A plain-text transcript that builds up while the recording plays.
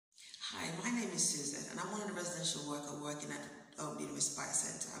is Suzette, and I'm one of the residential workers working at Oakdale Respite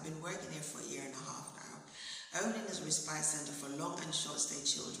Centre. I've been working here for a year and a half now. Oakdale is a respite centre for long and short stay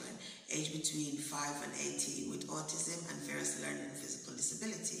children aged between 5 and 18 with autism and various learning and physical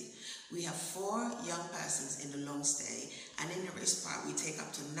disability. We have 4 young persons in the long stay, and in the respite we take up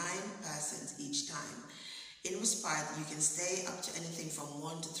to 9 persons each time. In respite, you can stay up to anything from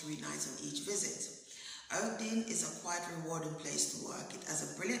 1 to 3 nights on each visit. Oakdale is a quite rewarding place to work. It has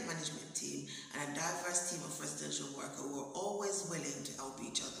a brilliant management team and a diverse team of residential workers who are always willing to help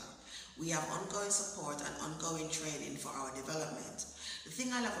each other. We have ongoing support and ongoing training for our development. The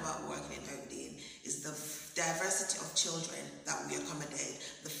thing I love about working in Oakdale is the diversity of children that we accommodate,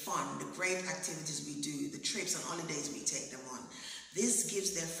 the fun, the great activities we do, the trips and holidays we take them on. This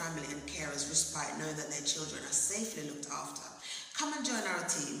gives their family and carers respite, knowing that their children are safely looked after. Come and join our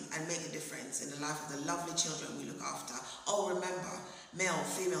team and make a difference in the life of the lovely children we look after. Oh, remember, male,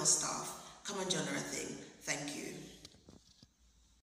 female staff, come and join our thing.